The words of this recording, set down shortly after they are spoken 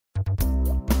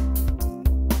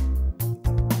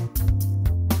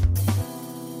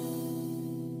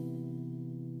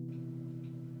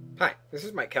This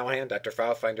is Mike Callahan, Dr.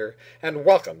 FileFinder, and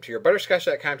welcome to your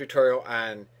Butterscotch.com tutorial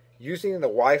on using the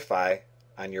Wi-Fi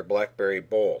on your BlackBerry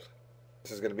Bold.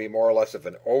 This is going to be more or less of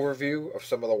an overview of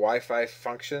some of the Wi-Fi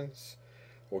functions.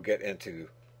 We'll get into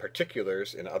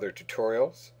particulars in other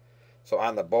tutorials. So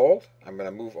on the Bold, I'm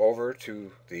going to move over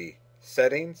to the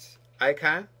Settings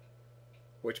icon,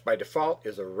 which by default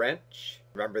is a wrench.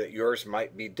 Remember that yours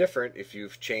might be different if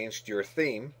you've changed your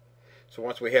theme. So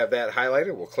once we have that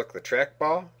highlighted, we'll click the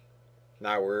trackball.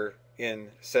 Now we're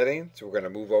in Settings. We're going to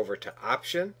move over to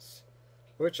Options,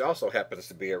 which also happens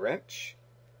to be a wrench.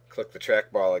 Click the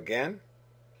trackball again.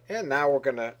 And now we're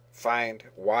going to find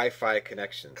Wi-Fi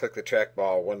connection. Click the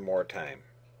trackball one more time.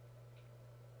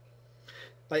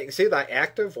 Now you can see the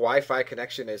active Wi-Fi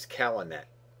connection is CalaNet.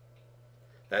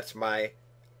 That's my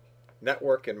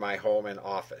network in my home and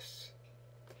office.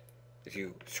 If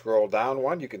you scroll down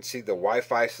one, you can see the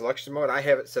Wi-Fi selection mode. I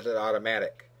have it set at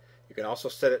automatic. You can also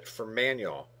set it for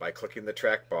manual by clicking the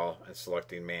trackball and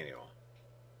selecting manual.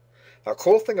 Now, a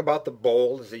cool thing about the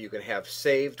Bold is that you can have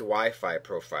saved Wi-Fi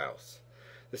profiles.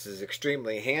 This is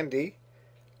extremely handy.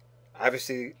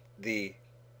 Obviously, the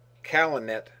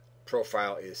CalaNet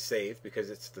profile is saved because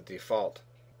it's the default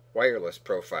wireless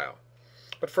profile.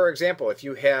 But for example, if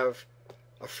you have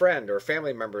a friend or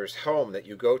family member's home that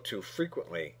you go to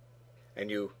frequently and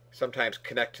you sometimes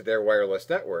connect to their wireless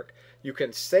network, you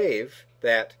can save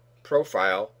that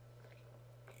profile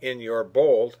in your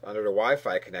Bold under the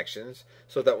Wi-Fi connections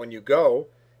so that when you go,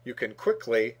 you can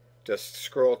quickly just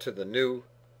scroll to the new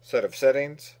set of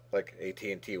settings like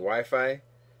AT&T Wi-Fi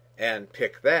and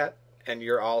pick that, and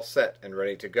you're all set and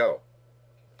ready to go.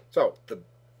 So the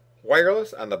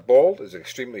wireless on the Bold is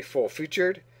extremely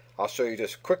full-featured. I'll show you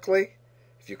just quickly.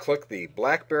 If you click the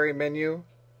BlackBerry menu,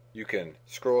 you can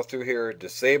scroll through here,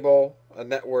 disable a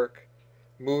network,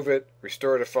 move it,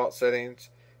 restore default settings.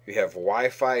 You have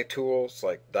Wi-Fi tools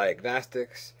like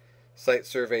diagnostics, site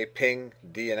survey, ping,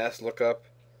 DNS lookup,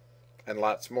 and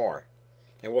lots more.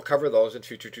 And we'll cover those in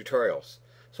future tutorials.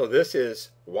 So this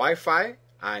is Wi-Fi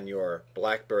on your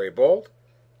BlackBerry Bold,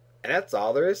 and that's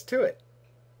all there is to it.